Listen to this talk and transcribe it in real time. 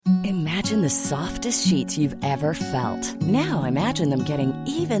Imagine the softest sheets you've ever felt. Now imagine them getting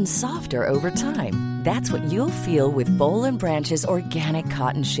even softer over time. That's what you'll feel with Boll & Branch's organic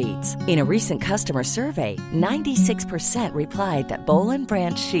cotton sheets. In a recent customer survey, 96% replied that Boll &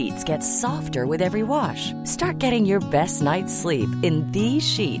 Branch sheets get softer with every wash. Start getting your best night's sleep in these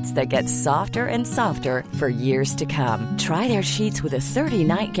sheets that get softer and softer for years to come. Try their sheets with a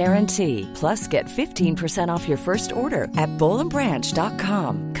 30-night guarantee. Plus, get 15% off your first order at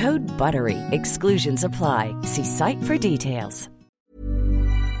bollandbranch.com. Code BUTTERY. Exclusions apply. See site for details.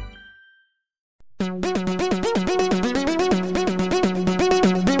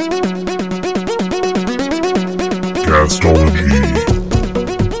 Castology.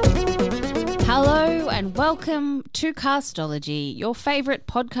 Hello and welcome to Castology, your favourite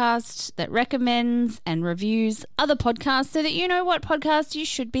podcast that recommends and reviews other podcasts so that you know what podcasts you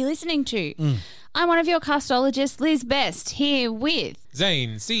should be listening to. I'm one of your castologists, Liz Best, here with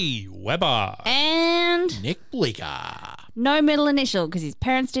Zane C. Weber. and Nick Bleeker. no middle initial because his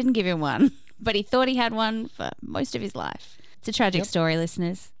parents didn't give him one, but he thought he had one for most of his life. It's a tragic story,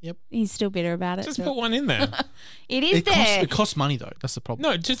 listeners. Yep. He's still bitter about it. Just put one in there. It is there. It costs money though. That's the problem.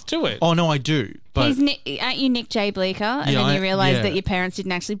 No, just do it. Oh no, I do. But Aren't you Nick J. Bleeker? And Yeah, then you realise yeah. that your parents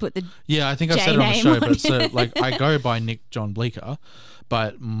didn't actually put the yeah, I think I've J said it on the name show. on But so it. like, I go by Nick John Bleeker,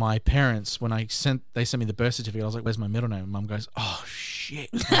 but my parents, when they sent me the birth certificate, I was like, "Where's my middle name?" And Mum goes, "Oh shit!"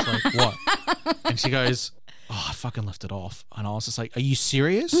 I was like, "What?" And she goes, "Oh, I fucking left it off." And I was just like, "Are you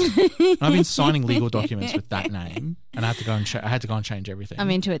serious?" And I've been signing legal documents with that name, and I had to go and change everything.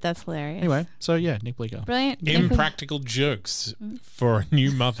 I'm into it. That's hilarious. Anyway, so yeah, Nick Bleeker. Brilliant. Impractical jokes for a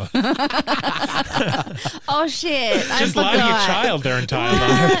new mother. Oh shit! Just I lie to your forgot. child their entire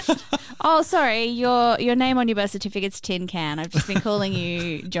life. Oh, sorry. Your name on your birth certificate's Tin Can. I've just been calling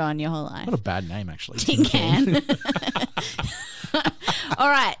you John your whole life. What a bad name, actually. Tin Can. All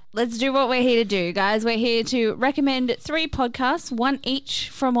right, let's do what we're here to do, guys. We're here to recommend 3 podcasts, one each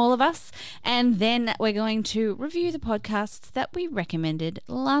from all of us, and then we're going to review the podcasts that we recommended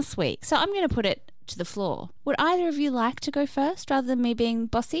last week. So I'm going to put it to the floor. Would either of you like to go first rather than me being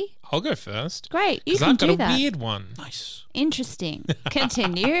bossy? I'll go first. Great, you Because can I've got do a that. weird one. Nice. Interesting.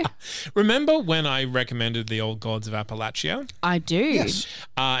 Continue. Remember when I recommended the Old Gods of Appalachia? I do. Yes.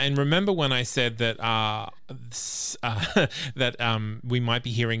 And remember when I said that we might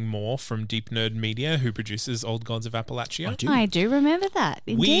be hearing more from Deep Nerd Media, who produces Old Gods of Appalachia? I do. I do remember that.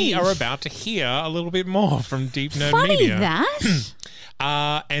 Indeed. We are about to hear a little bit more from Deep Nerd Funny Media. that.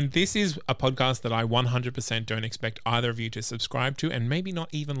 And this is a podcast that I 100% don't expect either of you to subscribe to and maybe not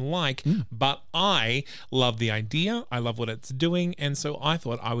even like, but I love the idea. I love what it's doing. And so I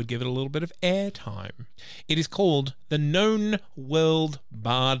thought I would give it a little bit of airtime. It is called the Known World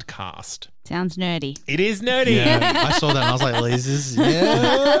Bardcast. Sounds nerdy. It is nerdy. Yeah, I saw that and I was like, Liz is,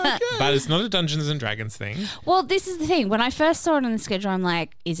 yeah. But it's not a Dungeons and Dragons thing. Well, this is the thing. When I first saw it on the schedule, I'm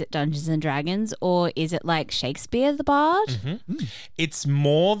like, is it Dungeons and Dragons or is it like Shakespeare the Bard? Mm-hmm. It's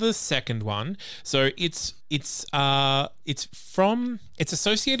more the second one. So it's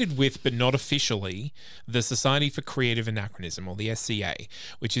associated with, but not officially, the Society for Creative Anachronism, or the SCA,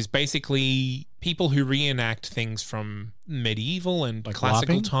 which is basically people who reenact things from medieval and Like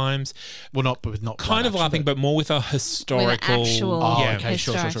classical LARPing? times. Well, not Kind of LARPing, LARPing, but more with a historical. actual yeah. okay,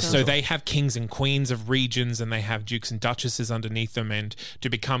 sure. historical. So they have kings and queens of regions, and they have dukes and duchesses underneath them. And to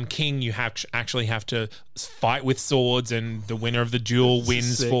become king, you actually have to fight with swords, and the winner of the duel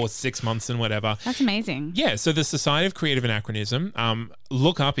wins Sick. for 6 months and whatever. That's amazing. Yeah, so the Society of Creative Anachronism.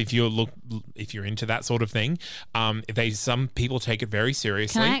 Look up if you're into that sort of thing. Some people take it very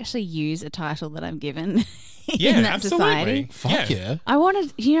seriously. Can I actually use a title that I'm given Yeah, in that absolutely. society? Fuck yeah. I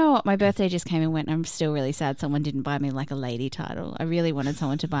wanted, you know what, my birthday just came and went and I'm still really sad someone didn't buy me like a lady title. I really wanted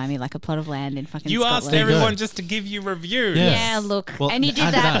someone to buy me like a plot of land in fucking You Scotland. asked everyone just to give you reviews. Yeah. Yeah, look. Well, and you did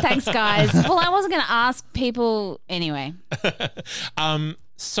add that. that. Thanks, guys. Well, I wasn't going to ask people anyway.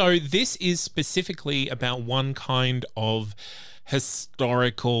 So this is specifically about one kind of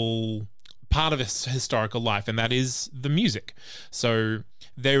historical part of a historical life, and that is the music. So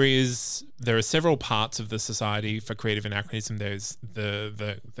there are several parts of the Society for Creative Anachronism. There's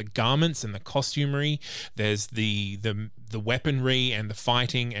the garments and the costumery. There's the weaponry and the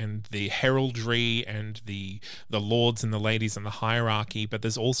fighting and the heraldry and the lords and the ladies and the hierarchy. But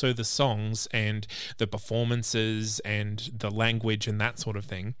there's also the songs and the performances and the language and that sort of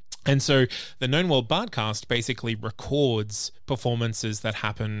thing. And so the Known World Bardcast basically records performances that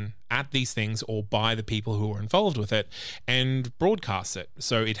happen at these things or by the people who are involved with it and broadcasts it.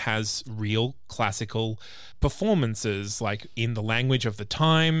 So it has real classical performances like in the language of the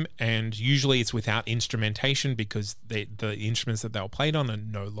time, and usually it's without instrumentation because the instruments that they were played on are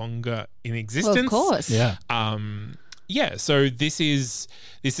no longer in existence. Well, of course. Yeah. Yeah, so this is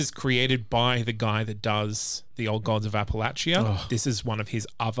created by the guy that does the Old Gods of Appalachia. Oh. This is one of his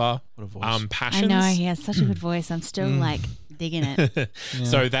other What a voice. passions. I know, he has such a good voice. I'm still like digging it.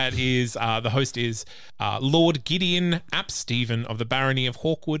 So that is the host is Lord Gideon Ap Stephen of the Barony of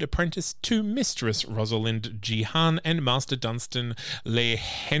Hawkwood, apprentice to Mistress Rosalind Jehan and Master Dunstan Le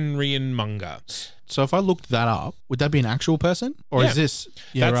Henryan Munger. So if I looked that up, would that be an actual person? Or is this...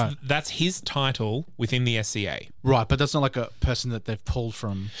 Yeah, right. That's his title within the SCA. Right, but that's not like a person that they've pulled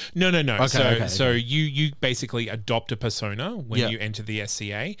from... No. Okay, So you basically adopt a persona when Yeah. you enter the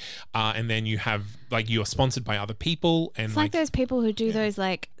SCA, and then you have you are sponsored by other people, and It's like those people who do those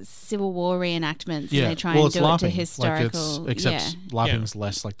like Civil War reenactments Yeah. and they try well, and it's do LARPing. it to historical. Except LARPing's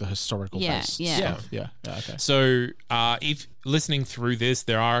less like the historical based Yeah. stuff. Yeah, okay. So, if listening through this,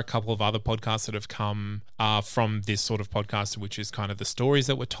 there are a couple of other podcasts that have come from this sort of podcast, which is kind of the stories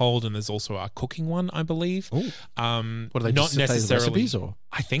that were told, and there's also a cooking one, I believe. Ooh. What are they, not just say the necessarily recipes or?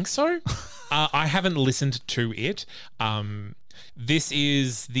 I think so. I haven't listened to it. This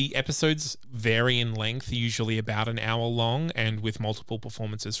is the episodes vary in length, usually about an hour long, and with multiple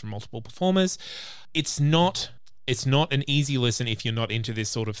performances from multiple performers. It's not an easy listen if you're not into this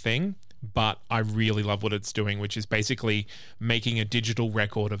sort of thing, but I really love what it's doing, which is basically making a digital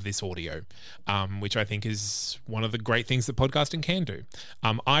record of this audio, which I think is one of the great things that podcasting can do.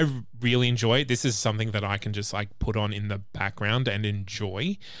 I really enjoy it. This is something that I can just put on in the background and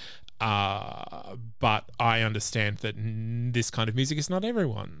enjoy. But I understand that this kind of music is not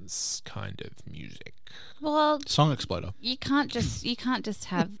everyone's kind of music. Well, Song Exploder. you can't just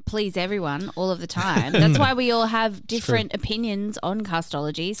have please everyone all of the time. That's why we all have different opinions on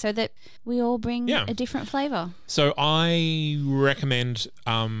castology, so that we all bring a different flavour. So I recommend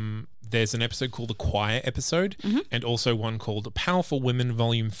there's an episode called the Choir episode, and also one called Powerful Women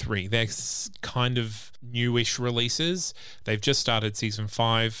Volume 3. They're kind of newish releases. They've just started season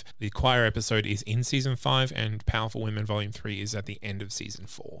 5. The Choir episode is in season 5, and Powerful Women Volume 3 is at the end of season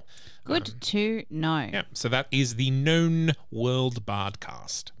 4. Good to know. Yeah, so that is the Known World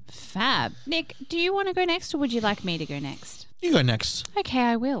Bardcast. Fab. Nick, do you want to go next or would you like me to go next? You go next. Okay,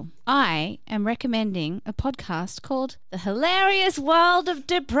 I will. I am recommending a podcast called The Hilarious World of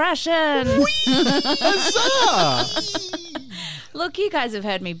Depression. Look, you guys have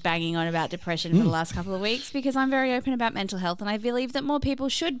heard me banging on about depression for the last couple of weeks because I'm very open about mental health, and I believe that more people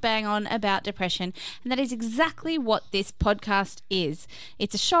should bang on about depression, and that is exactly what this podcast is.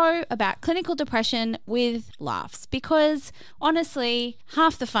 It's a show about clinical depression with laughs, because honestly,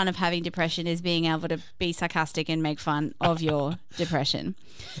 half the fun of having depression is being able to be sarcastic and make fun of your depression.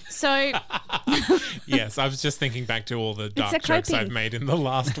 So Yes, I was just thinking back to all the dark a jokes coping- I've made in the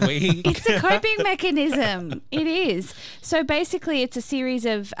last week. it's a coping mechanism. It is. So basically, it's a series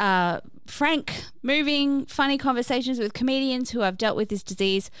of frank, moving, funny conversations with comedians who have dealt with this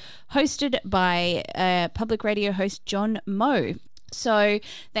disease, hosted by public radio host John Moe. So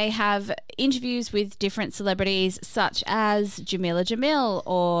they have interviews with different celebrities such as Jamila Jamil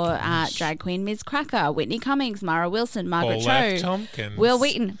or drag queen Ms. Cracker, Whitney Cummings, Mara Wilson, Margaret Paul Cho, F. Tompkins. Will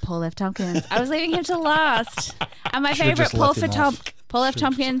Wheaton, Paul F. Tompkins. I was leaving him to last. And my Should've favourite, just Paul left him F. off. Paul F. Should've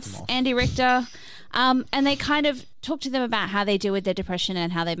just left Tompkins, him off. Andy Richter. And they kind of talk to them about how they deal with their depression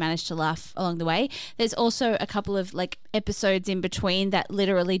and how they manage to laugh along the way. There's also a couple of episodes in between that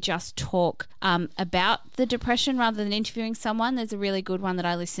literally just talk about the depression rather than interviewing someone. There's a really good one that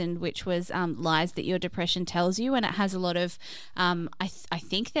I listened, which was Lies That Your Depression Tells You, and it has a lot of I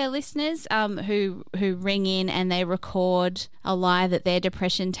think they're listeners who ring in and they record a lie that their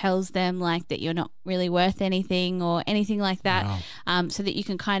depression tells them, like that you're not really worth anything or anything like that. Wow. So that you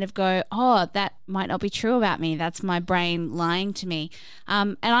can kind of go, oh, that might not be true about me. That's my brain lying to me.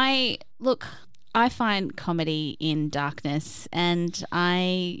 And I find comedy in darkness, and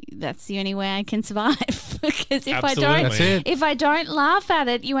that's the only way I can survive. Because Absolutely. That's it. if I don't laugh at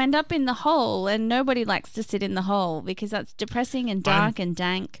it, you end up in the hole, and nobody likes to sit in the hole because that's depressing and dark and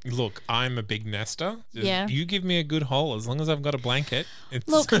dank. Look, I'm a big nester. Yeah. You give me a good hole as long as I've got a blanket. It's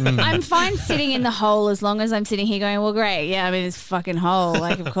Look, I'm fine sitting in the hole as long as I'm sitting here going, well, great, yeah, I'm in this fucking hole.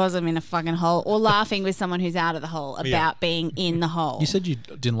 Of course I'm in a fucking hole. Or laughing with someone who's out of the hole about being in the hole. You said you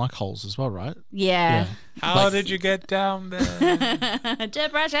didn't like holes as well, right? Yeah. How did you get down there?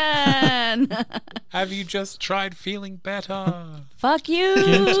 Depression. Have you just tried feeling better. Fuck you.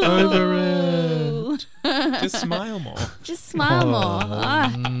 Get over it. Just smile more. Just smile more.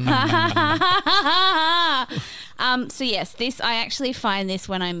 So yes, I actually find this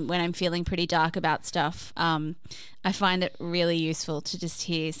when I'm feeling pretty dark about stuff. I find it really useful to just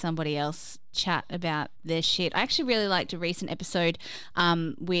hear somebody else chat about their shit. I actually really liked a recent episode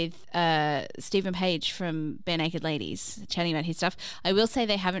with Stephen Page from Bare Naked Ladies chatting about his stuff. I will say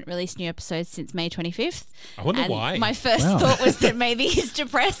they haven't released new episodes since May 25th. I wonder and why. My first thought was that maybe he's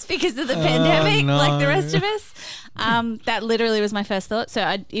depressed because of the pandemic, no. like the rest of us. That literally was my first thought.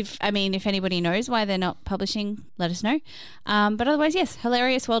 So if anybody knows why they're not publishing, let us know. But otherwise, yes,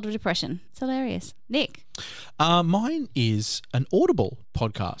 hilarious World of Depression. It's hilarious. Nick. Mine is an Audible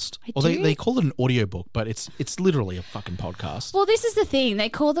podcast. They call it an audiobook, but it's literally a fucking podcast. Well, this is the thing. They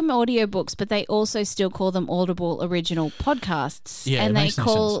call them audiobooks, but they also still call them Audible original podcasts. Yeah, and it they makes no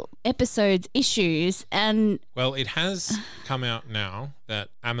call episodes issues. And Well, it has come out now that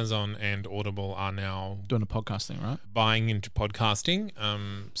Amazon and Audible are now Doing a podcast thing, right? buying into podcasting.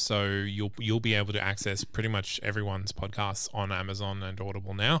 So you'll be able to access pretty much everyone's podcasts on Amazon and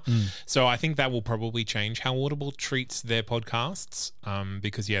Audible now. So I think that will probably change how Audible treats their podcasts.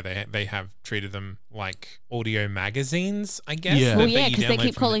 Because they have treated them like audio magazines, I guess. Yeah. well, that yeah, you because they download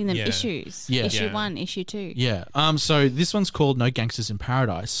keep from calling them yeah. issues. Yeah. Issue Yeah. 1, issue 2. Yeah. So this one's called No Gangsters in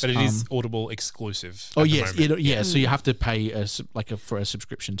Paradise. But it is Audible exclusive. Oh at the yes, moment. So you have to pay for a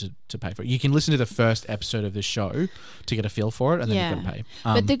subscription to pay for it. You can listen to the first episode of the show to get a feel for it, and then you've got to pay.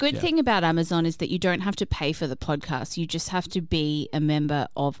 But the good thing about Amazon is that you don't have to pay for the podcast. You just have to be a member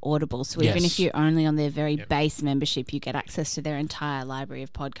of Audible. So even Yes. if you're only on their very base membership, you get access to their entire library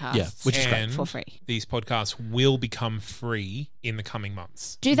of podcasts. Yeah, which is great. And for free. These podcasts will become free in the coming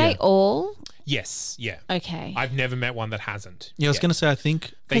months. Do they all? Yes, yeah. Okay. I've never met one that hasn't. Yeah, I was going to say I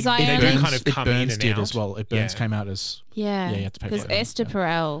think They, 'Cause I they only- do kind of come in Burns and did out as well. Burns Yeah. came out as Yeah, you have to pay for because it. Esther Yeah.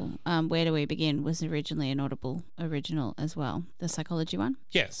 Perel, Where Do We Begin, was originally an Audible original as well, the psychology one.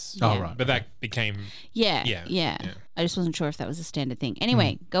 Yes. Oh, Yeah. right. But that became Yeah, Yeah, yeah. yeah. I just wasn't sure if that was a standard thing.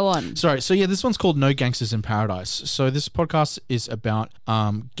 Anyway, go on. Sorry. So yeah, this one's called No Gangsters in Paradise. So this podcast is about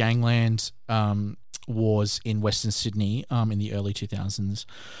gangland wars in Western Sydney in the early 2000s,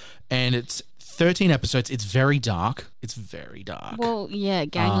 and it's 13 episodes. It's very dark. Well, yeah,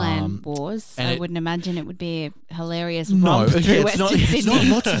 Gangland Wars. and I it- wouldn't imagine it would be a hilarious No, romp through it's not. Western It's not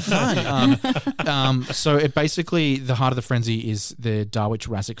Sydney. lots of fun. So it basically, the heart of the frenzy is the Darwich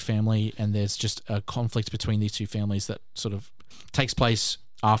Razak family, and there's just a conflict between these two families that sort of takes place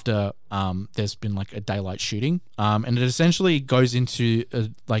after there's been like a daylight shooting, and it essentially goes into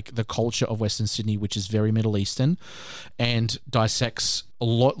like the culture of Western Sydney, which is very Middle Eastern, and dissects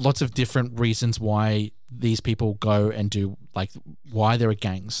lots of different reasons why these people go and do, like, why there are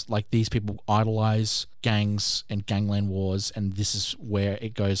gangs. Like, these people idolize gangs and gangland wars, and this is where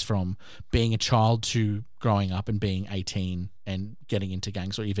it goes from being a child to growing up and being 18 and getting into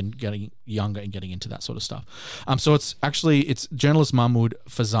gangs, or even getting younger and getting into that sort of stuff. So it's journalist Mahmoud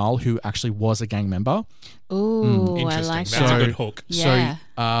Fazal, who actually was a gang member. Ooh, I interesting. like That's that. a good hook. Yeah.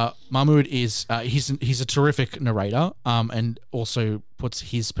 So Mahmoud is he's a terrific narrator, and also puts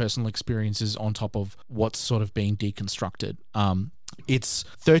his personal experiences on top of what's sort of being deconstructed. It's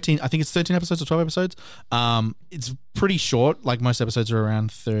 13, I think it's 13 episodes or 12 episodes. It's pretty short, like most episodes are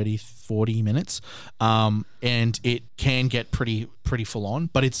around 30-40 minutes, and it can get pretty full on,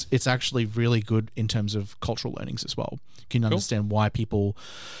 but it's actually really good in terms of cultural learnings as well. You can understand why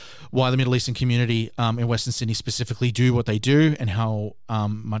the Middle Eastern community in Western Sydney specifically do what they do, and how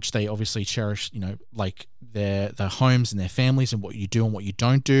much they obviously cherish, like their homes and their families, and what you do and what you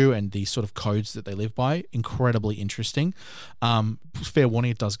don't do, and these sort of codes that they live by. Incredibly interesting. Fair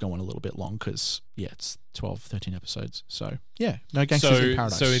warning, it does go on a little bit long because, it's 12-13 episodes. So, yeah, No Gangsters in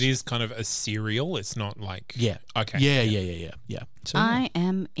Paradise. So it is kind of a serial. It's not like Yeah. Okay. Yeah. So, I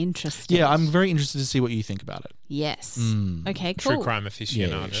am interested. yeah, I'm very interested to see what you think about it. Yes. Mm. Okay, cool. True crime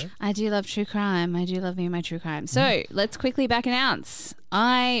aficionado. I do love true crime. I do love me and my true crime. So let's quickly back announce.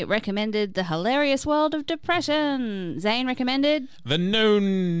 I recommended The Hilarious World of Depression. Zane recommended. The No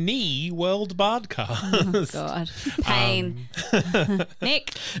Knee World Podcast. God. Pain.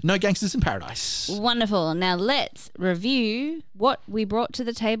 Nick. No Gangsters in Paradise. Wonderful. Now let's review review what we brought to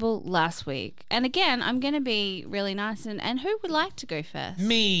the table last week. And again, I'm going to be really nice. And who would like to go first?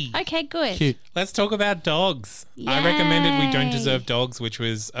 Me. Okay, good. Cute. Let's talk about dogs. I recommended We Don't Yay. Deserve Dogs, which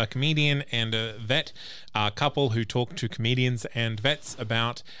was a comedian and a vet couple who talked to comedians and vets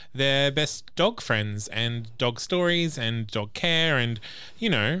about their best dog friends and dog stories and dog care and, you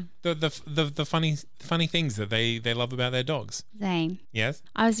know, the funny things that they love about their dogs. Zane, Yes?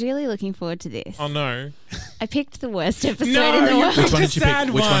 I was really looking forward to this. Oh, no. I picked the worst episode No, in the you world. Which one The did you sad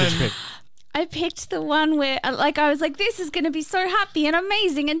pick? Which one did you one. pick? I picked the one where, I was like, this is going to be so happy and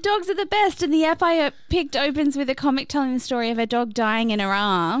amazing, and dogs are the best. And the app I picked opens with a comic telling the story of a dog dying in her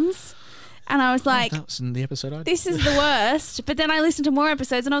arms. And I was like, That was in the episode I did. this is the worst. But then I listened to more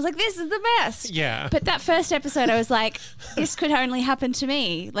episodes and I was like, this is the best. Yeah. But that first episode, I was like, this could only happen to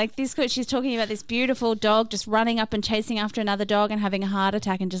me. Like, she's talking about this beautiful dog just running up and chasing after another dog and having a heart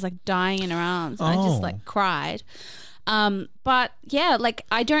attack and just like dying in her arms. And I just Oh. like cried. But yeah, like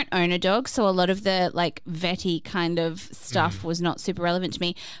I don't own a dog, so a lot of the like vetty kind of stuff was not super relevant to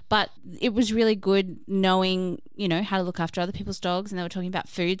me. But it was really good knowing, you know, how to look after other people's dogs. And they were talking about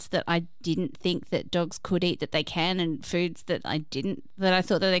foods that I didn't think that dogs could eat that they can, and foods that I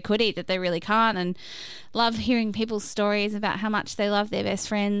thought that they could eat that they really can't. And love hearing people's stories about how much they love their best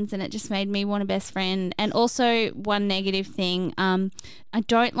friends, and it just made me want a best friend. And also one negative thing, I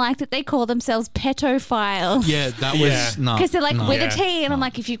don't like that they call themselves petophiles. Yeah, that was Yeah. no. Because they're like no. with Yeah. a T, and I'm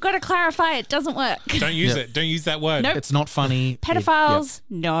like, if you've got to clarify, it doesn't work. Don't use Yeah. it. Don't use that word. Nope. It's not funny. Pedophiles,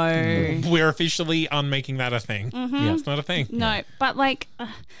 no. We're officially unmaking that a thing. Yeah. It's not a thing. No, but like,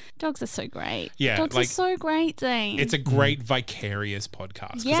 dogs are so great. Yeah, dogs like, are so great, Zane. It's a great vicarious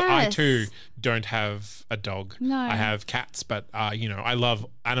podcast because I Yes. too don't have a dog. No. I have cats, but you know, I love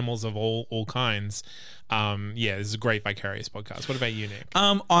animals of all kinds. Yeah, this is a great vicarious podcast. What about you, Nick?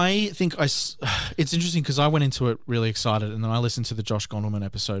 I think it's interesting because I went into it really excited, and then I listened to the Josh Gondelman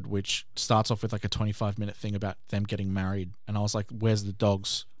episode, which starts off with like a 25-minute thing about them getting married, and I was like, "Where's the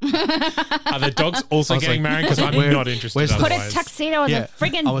dogs?" Are the dogs also I was getting like, married? Because I'm where- not interested. where's the- Put a Otherwise, tuxedo on the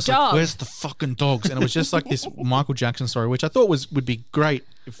friggin' I was dog. like, "Where's the fucking dogs?" And it was just like this Michael Jackson story, which I thought would be great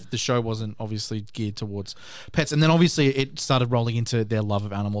if the show wasn't obviously geared towards pets. And then obviously it started rolling into their love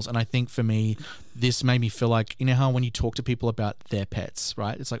of animals. And I think for me, this made me feel like, you know how when you talk to people about their pets,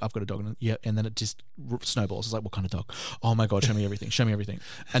 right? It's like, I've got a dog, and then it just snowballs. It's like, what kind of dog? Oh my God, show me everything. Show me everything.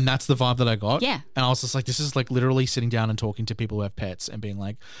 And that's the vibe that I got. Yeah. And I was just like, this is like literally sitting down and talking to people who have pets and being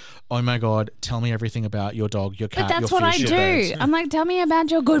like, oh my God, tell me everything about your dog, your cat, but that's your what I fish, do. your birds. I'm like, tell me about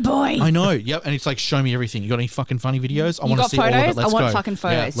your good boy. I know, yep. And it's like, show me everything. You got any fucking funny videos? I You want to got see all of photos? it. Let's I want go. fucking Yeah,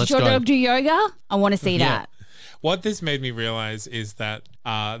 photos. let's Does your go. dog do yoga? I want to see that. what this made me realize is that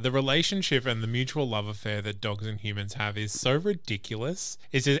the relationship and the mutual love affair that dogs and humans have is so ridiculous.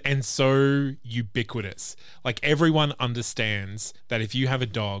 It's just, and so ubiquitous. Like everyone understands that if you have a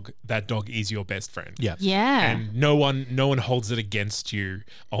dog, that dog is your best friend. Yeah. Yeah. And no one holds it against you.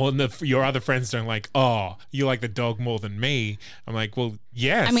 Or your other friends don't like, oh, you like the dog more than me. I'm like, well,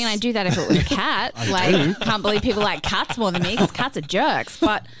 yes. I mean, I do that if it was a cat. Can't believe people like cats more than me because cats are jerks.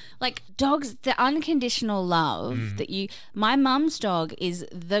 But like dogs, the unconditional love that my mum's dog is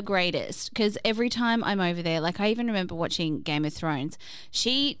the greatest because every time I'm over there, like I even remember watching Game of Thrones,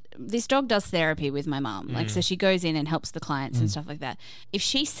 this dog does therapy with my mum. Like, so she goes in and helps the clients and stuff like that. If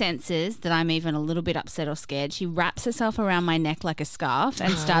she senses that I'm even a little bit upset or scared, she wraps herself around my neck like a scarf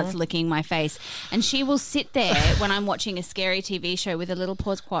and starts licking my face. And she will sit there when I'm watching a scary TV show with a little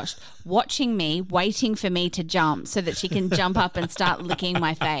paw squashed, watching me, waiting for me to jump so that she can jump up and start licking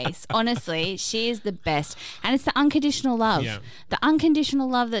my face. Honestly, she is the best. And it's the unconditional love. Yeah. The unconditional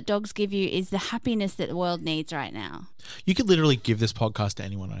love that dogs give you is the happiness that the world needs right now. You could literally give this podcast to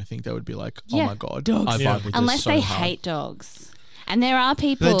anyone, and I think they would be like, oh Yeah. my God, Dogs. I vibe Yeah. with this Unless so they hard. hate dogs. And there are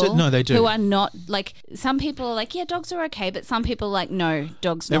people they do. who are not, like, some people are like, yeah, dogs are okay, but some people are like, no,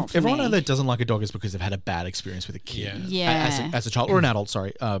 dogs not for Everyone me. that doesn't like a dog is because they've had a bad experience with a kid. Yeah. As a child or an adult,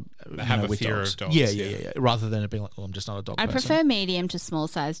 sorry. have a with fear dogs. of dogs, Yeah. yeah. Rather than it being like, oh, I'm just not a dog I person. prefer medium to small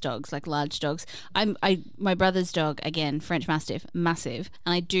sized dogs, like large dogs. My brother's dog, again, French Mastiff, massive.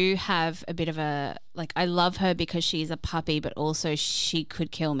 And I do have a bit of a, like, I love her because she's a puppy, but also she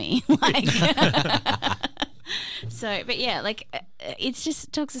could kill me. Like, so, but yeah, like, it's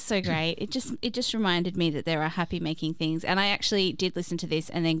just, dogs are so great. It just reminded me that there are happy making things. And I actually did listen to this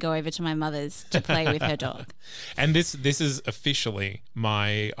and then go over to my mother's to play with her dog. And this is officially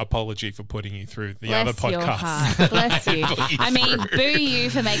my apology for putting you through the other Bless your podcast. heart. Bless you. Put you I mean, through. boo you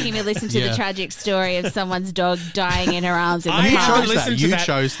for making me listen to the Yeah. tragic story of someone's dog dying in her arms in the I park. haven't chose that. listened to You that.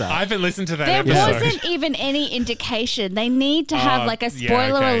 chose that. I haven't listened to that There episode. wasn't even any indication. They need to have like a yeah,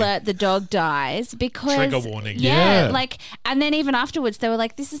 spoiler okay. alert the dog dies because Trigger warning. morning. Yeah, Yeah. like, and then even afterwards, they were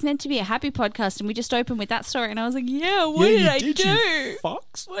like, "This is meant to be a happy podcast," and we just opened with that story, and I was like, "Yeah, what did I do?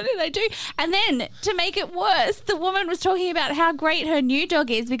 Fucks. What did I do?" And then to make it worse, the woman was talking about how great her new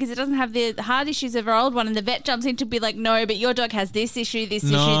dog is because it doesn't have the heart issues of her old one, and the vet jumps in to be like, "No, but your dog has this issue, this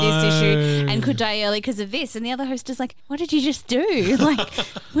issue, this issue, and could die early because of this." And the other host is like, "What did you just do?" Like,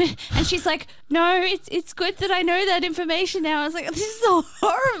 and she's like, "No, it's good that I know that information now." I was like, "This is so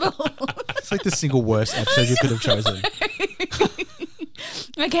horrible." It's like the single worst episode you could have chosen.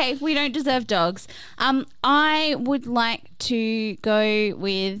 Okay, we don't deserve dogs. I would like to go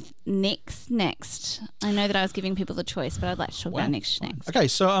with Nick's next. I know that I was giving people the choice, but I'd like to talk about Nick's next. Okay,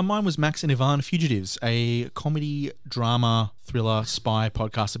 so mine was Max and Ivan Fugitives, a comedy, drama, thriller, spy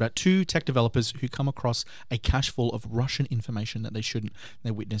podcast about two tech developers who come across a cache full of Russian information that they shouldn't.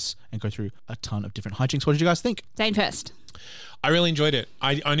 They witness and go through a ton of different hijinks. What did you guys think? Dane first. I really enjoyed it.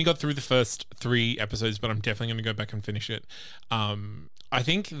 I only got through the first 3 episodes, but I'm definitely going to go back and finish it. I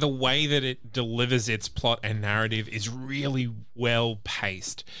think the way that it delivers its plot and narrative is really well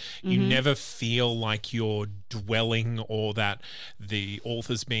paced. You never feel like you're dwelling or that the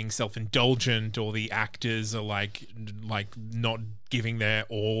author's being self-indulgent or the actors are like not giving their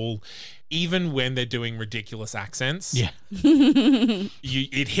all. Even when they're doing ridiculous accents, Yeah.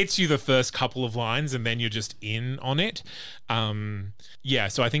 it hits you the first couple of lines and then you're just in on it.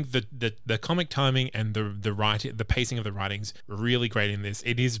 So I think the comic timing and the writing, the pacing of the writing's really great in this.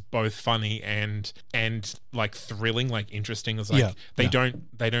 It is both funny and like thrilling, like interesting. It's like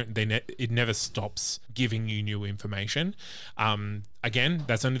it never stops giving you new information. Again,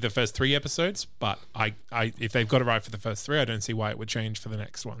 that's only the first 3 episodes, but I if they've got it right for the first 3, I don't see why it would change for the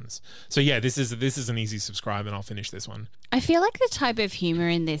next ones. So yeah, this is an easy subscribe, and I'll finish this one. I feel like the type of humor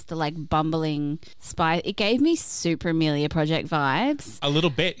in this, the like bumbling spy, it gave me Super Amelia Project vibes. A little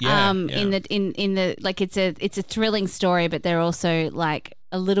bit, yeah. In the like it's a thrilling story, but they're also like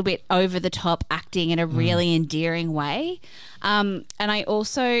a little bit over the top acting in a really endearing way. And I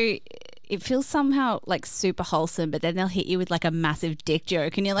also, it feels somehow like super wholesome, but then they'll hit you with like a massive dick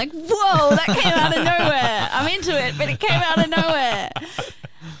joke and you're like, whoa, that came out of nowhere. I'm into it, but it came out of nowhere.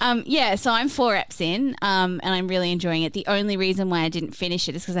 So I'm 4 eps in, and I'm really enjoying it. The only reason why I didn't finish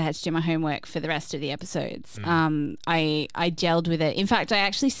it is because I had to do my homework for the rest of the episodes. I gelled with it. In fact, I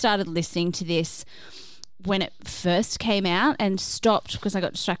actually started listening to this when it first came out and stopped because I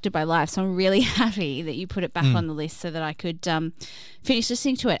got distracted by life. So I'm really happy that you put it back on the list so that I could finish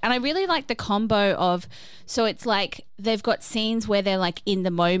listening to it. And I really like the combo of, so it's like they've got scenes where they're like in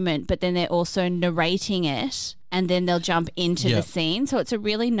the moment, but then they're also narrating it and then they'll jump into the scene. So it's a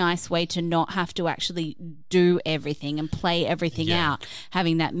really nice way to not have to actually do everything and play everything out,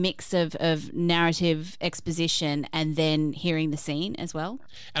 having that mix of narrative exposition and then hearing the scene as well.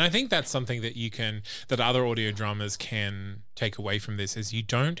 And I think that's something that that other audio dramas can take away from this is you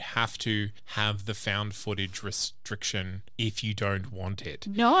don't have to have the found footage restriction if you don't want it.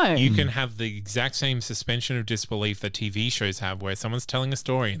 No. You can have the exact same suspension of disbelief that TV shows have where someone's telling a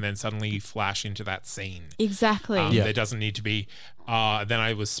story and then suddenly you flash into that scene. Exactly. There doesn't need to be, then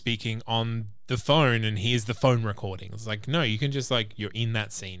I was speaking on the phone and here's the phone recording. It's like, no, you can just like, you're in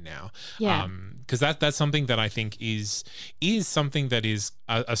that scene now. Yeah. Because that's something that I think is something that is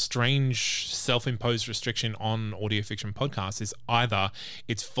a strange self-imposed restriction on audio fiction podcasts is either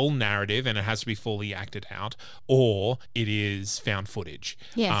it's full narrative and it has to be fully acted out, or it is found footage.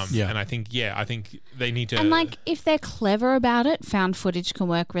 Yes. And I think they need to. And like if they're clever about it, found footage can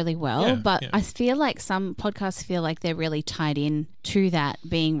work really well. Yeah, but yeah. I feel like some podcasts feel like they're really tied in to that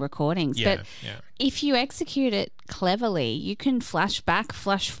being recordings. Yeah, but yeah. if you execute it cleverly, you can flash back,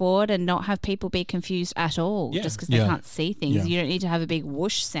 flash forward and not have people be confused at all just because they can't see things. Yeah. You don't need to have a big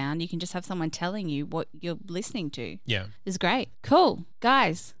whoosh sound. You can just have someone telling you what you're listening to. Yeah. It's great. Cool.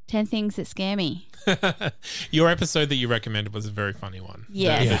 Guys, 10 things that scare me. Your episode that you recommended was a very funny one.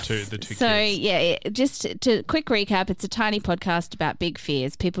 Yes. The two so, kids. just to quick recap, it's a tiny podcast about big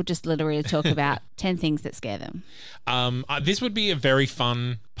fears. People just literally talk about 10 things that scare them. This would be a very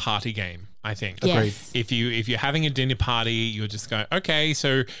fun party game, I think. Yes. If you're having a dinner party, you'll just go, okay,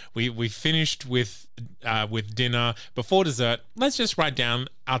 so we finished with dinner. Before dessert, let's just write down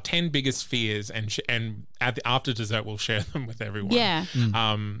our 10 biggest fears, and after dessert, we'll share them with everyone. Yeah.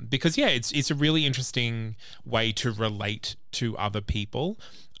 Because it's a really interesting way to relate to other people.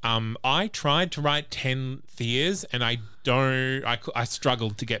 I tried to write 10 fears, and I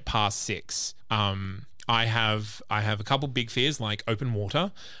struggled to get past 6. I have a couple big fears like open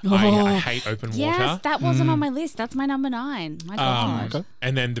water. I hate open water. Yes, that wasn't on my list. That's my number 9. My God. Okay.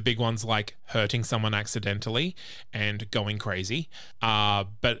 And then the big ones like hurting someone accidentally and going crazy.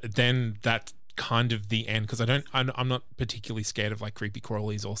 But then that kind of the end, because I'm not particularly scared of like creepy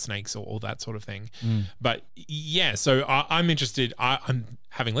crawlies or snakes or all that sort of thing. But yeah, so I'm interested. I'm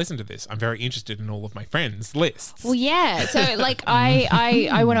having listened to this, I'm very interested in all of my friends' lists. Well, yeah. So, like,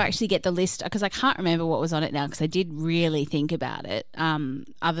 I want to actually get the list because I can't remember what was on it now because I did really think about it,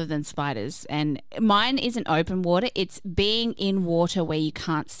 other than spiders. And mine isn't open water. It's being in water where you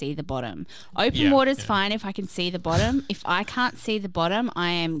can't see the bottom. Open water's fine if I can see the bottom. If I can't see the bottom, I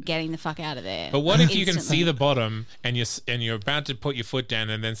am getting the fuck out of there. But what if you can see the bottom and you're about to put your foot down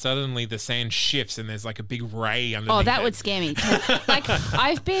and then suddenly the sand shifts and there's like a big ray underneath? Oh, that would scare me. Like,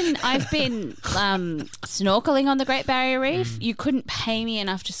 I've been snorkeling on the Great Barrier Reef. You couldn't pay me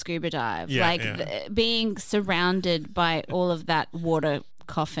enough to scuba dive. Being surrounded by all of that water.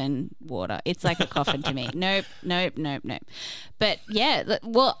 Coffin water. It's like a coffin to me. Nope. But yeah,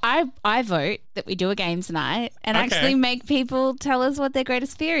 well, I vote that we do a games night and actually make people tell us what their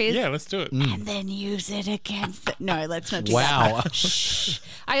greatest fear is. Yeah, let's do it. And then use it against them. No, let's not do Wow. that. Shh.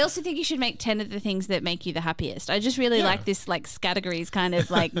 I also think you should make 10 of the things that make you the happiest. I just really like this like categories kind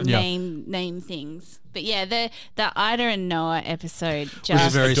of like name things. But yeah, the Ida and Noah episode Which is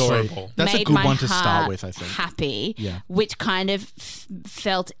just very adorable. sweet. That's a made good my one to start heart with, I think. happy, Yeah. which kind of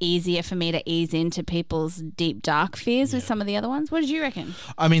felt easier for me to ease into people's deep dark fears with some of the other ones. What did you reckon?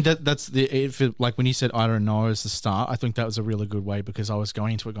 I mean, that's like when you said Ida and Noah as the start, I think that was a really good way because I was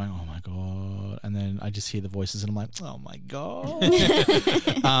going into it going, oh my God. And then I just hear the voices and I'm like, oh my God.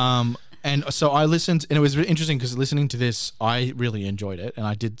 And so I listened, and it was really interesting because listening to this, I really enjoyed it, and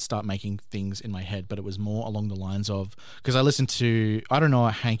I did start making things in my head, but it was more along the lines of, because I listened to, I don't know,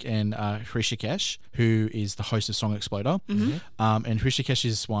 Hank and Hrishikesh, who is the host of Song Exploder, and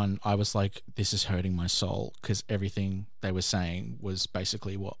Hrishikesh's one, I was like, this is hurting my soul, because everything they were saying was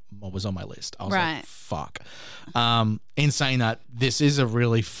basically what was on my list. I was like, fuck. In saying that, this is a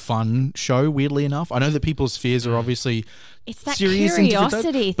really fun show, weirdly enough. I know that people's fears are obviously It's that serious and different,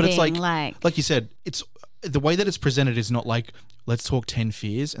 curiosity but it's thing, like you said, it's the way that it's presented is not like, let's talk 10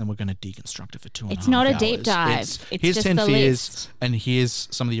 fears and we're going to deconstruct it for 2.5 hours. It's not a deep dive. It's here's just 10 the fears list. and here's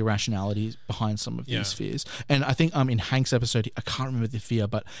some of the irrationalities behind some of these fears. And I think in Hank's episode, I can't remember the fear,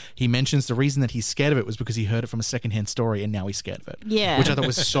 but he mentions the reason that he's scared of it was because he heard it from a secondhand story and now he's scared of it. Yeah. Which I thought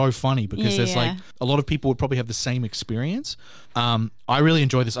was so funny because there's like a lot of people would probably have the same experience. I really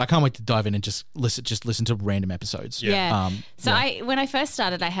enjoy this. I can't wait to dive in and just listen to random episodes. Yeah. When I first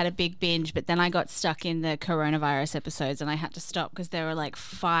started, I had a big binge, but then I got stuck in the coronavirus episodes and I had to stop because there were like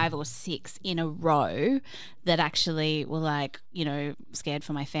 5 or 6 in a row that actually were like, you know, scared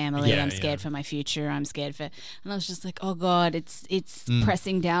for my family. I'm scared for my future. I'm scared for, and I was just like, oh God, it's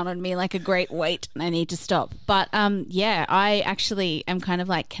pressing down on me like a great weight and I need to stop. But I actually am kind of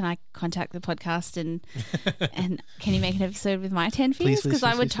like, can I contact the podcast and can you make an episode with my 10 fears? Because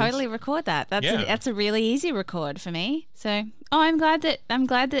I would totally record that. That's a really easy record for me. So, I'm glad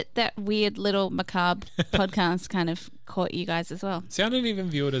that weird little macabre podcast kind of caught you guys as well. See, I didn't even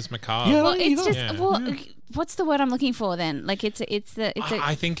view it as macabre. Yeah, Well, it's just what's the word I'm looking for then? Like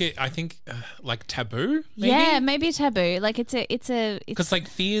I think like taboo. Maybe? Yeah, maybe a taboo. Like it's because like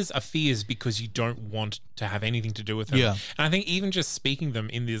fears are fears because you don't want to have anything to do with them. Yeah. And I think even just speaking them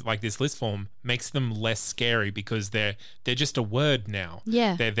in this list form makes them less scary because they're just a word now.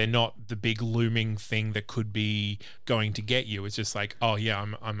 Yeah. They're not the big looming thing that could be going to get you. It's just like, oh yeah,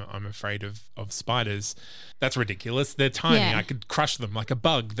 I'm afraid of spiders. That's ridiculous. They're tiny. Yeah. I could crush them like a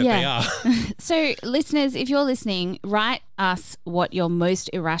bug that they are. So, listeners, if you're listening, write us what your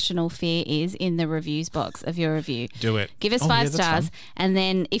most irrational fear is in the reviews box of your review. Do it. Give us 5 stars. And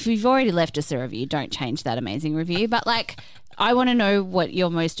then if you've already left us a review, don't change that amazing review. But like, I want to know what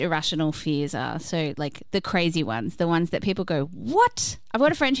your most irrational fears are. So like the crazy ones, the ones that people go, what? I've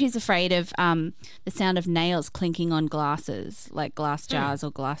got a friend who's afraid of the sound of nails clinking on glasses, like glass jars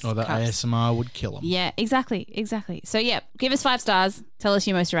or glass Or the cups. ASMR would kill them. Yeah, exactly. So yeah, give us 5 stars. Tell us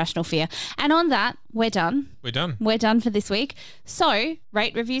your most irrational fear. And on that, we're done. We're done. We're done for this week. So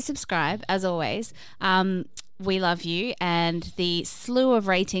rate, review, subscribe, as always. We love you, and the slew of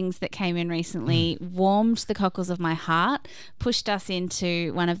ratings that came in recently warmed the cockles of my heart, pushed us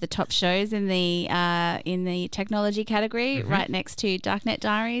into one of the top shows in the technology category, right next to Darknet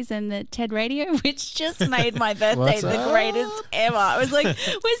Diaries and the TED Radio, which just made my birthday the greatest ever. I was like,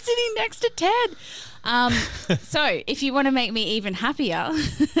 we're sitting next to TED. So if you want to make me even happier,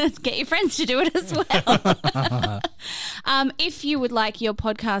 get your friends to do it as well. If you would like your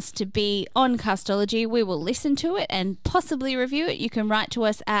podcast to be on Castology, we will listen to it and possibly review it. You can write to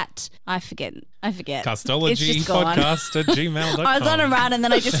us at, I forget. Castology podcast at gmail.com. I was on a run and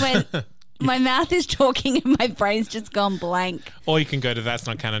then I just went, My mouth is talking and my brain's just gone blank. Or you can go to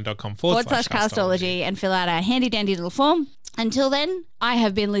that'snotcanon.com /castology and fill out our handy dandy little form. Until then, I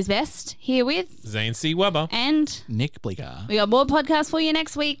have been Liz Best, here with Zane C. Weber. and Nick Bleeker. we got more podcasts for you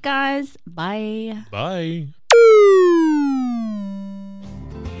next week, guys. Bye. Bye.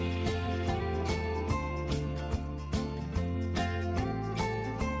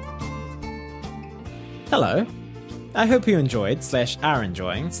 Hello. I hope you enjoyed /are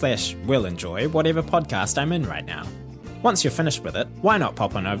enjoying /will enjoy whatever podcast I'm in right now. Once you're finished with it, why not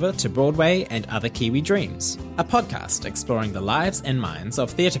pop on over to Broadway and Other Kiwi Dreams, a podcast exploring the lives and minds of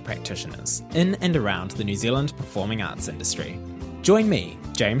theatre practitioners in and around the New Zealand performing arts industry. Join me,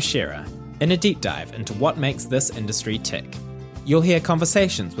 James Shearer, in a deep dive into what makes this industry tick. You'll hear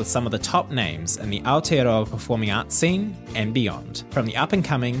conversations with some of the top names in the Aotearoa performing arts scene and beyond, from the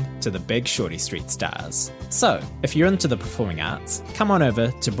up-and-coming to the big Shorty Street stars. So, if you're into the performing arts, come on over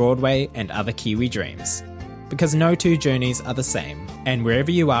to Broadway and Other Kiwi Dreams. Because no two journeys are the same, and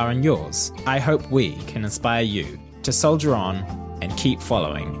wherever you are in yours, I hope we can inspire you to soldier on and keep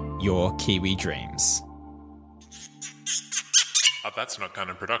following your Kiwi dreams. A That's Not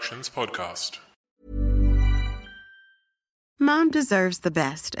Canon Productions podcast. Mom deserves the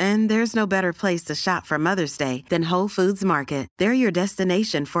best, and there's no better place to shop for Mother's Day than Whole Foods Market. They're your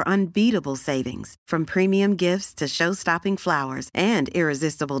destination for unbeatable savings, from premium gifts to show-stopping flowers and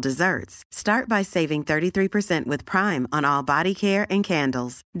irresistible desserts. Start by saving 33% with Prime on all body care and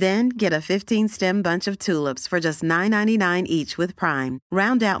candles. Then get a 15-stem bunch of tulips for just $9.99 each with Prime.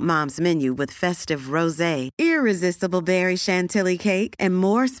 Round out Mom's menu with festive rosé, irresistible berry chantilly cake, and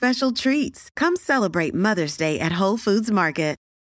more special treats. Come celebrate Mother's Day at Whole Foods Market.